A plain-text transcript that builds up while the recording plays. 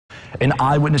An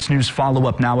Eyewitness News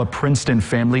follow-up now. A Princeton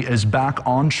family is back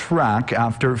on track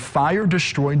after fire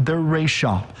destroyed their race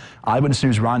shop. Eyewitness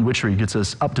News' Ryan Witchery gets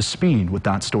us up to speed with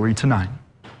that story tonight.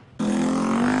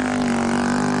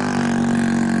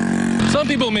 Some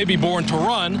people may be born to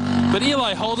run, but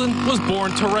Eli Holden was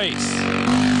born to race.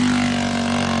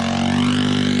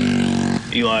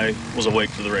 Eli was awake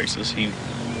for the races. He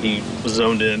was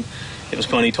zoned in. It was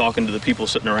funny talking to the people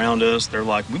sitting around us. They're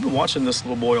like, we've been watching this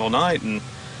little boy all night, and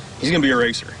he's going to be a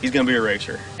racer. He's going to be a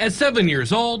racer. At 7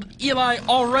 years old, Eli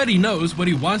already knows what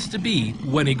he wants to be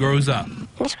when he grows up.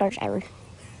 NASCAR driver,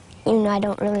 even though I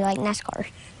don't really like NASCAR.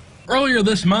 Earlier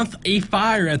this month, a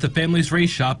fire at the family's race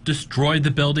shop destroyed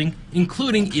the building,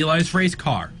 including Eli's race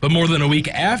car. But more than a week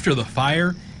after the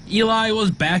fire, Eli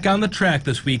was back on the track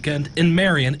this weekend in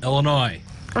Marion, Illinois.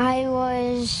 I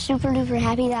was super duper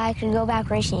happy that I could go back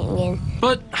racing again.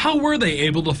 But how were they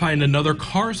able to find another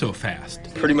car so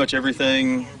fast? Pretty much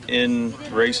everything in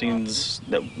racings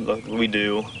that we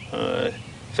do,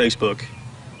 Facebook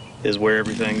is where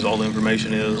all the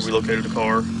information is. We located a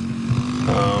car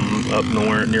up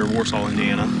near Warsaw,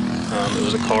 Indiana. It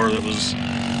was a car that was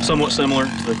somewhat similar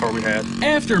to the car we had.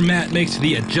 After Matt makes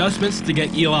the adjustments to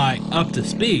get Eli up to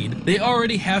speed, they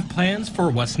already have plans for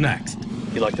what's next.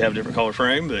 He'd like to have a different color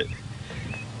frame, but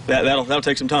that'll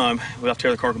take some time. We'll have to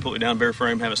tear the car completely down, bare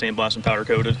frame, have it sandblasted and powder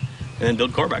coated, and then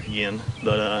build the car back again.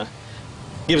 But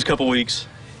give us a couple weeks.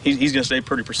 He's going to stay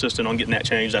pretty persistent on getting that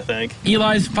changed, I think.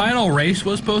 Eli's final race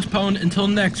was postponed until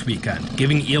next weekend,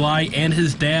 giving Eli and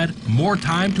his dad more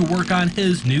time to work on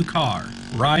his new car.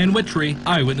 Ryan Witchery,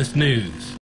 Eyewitness News.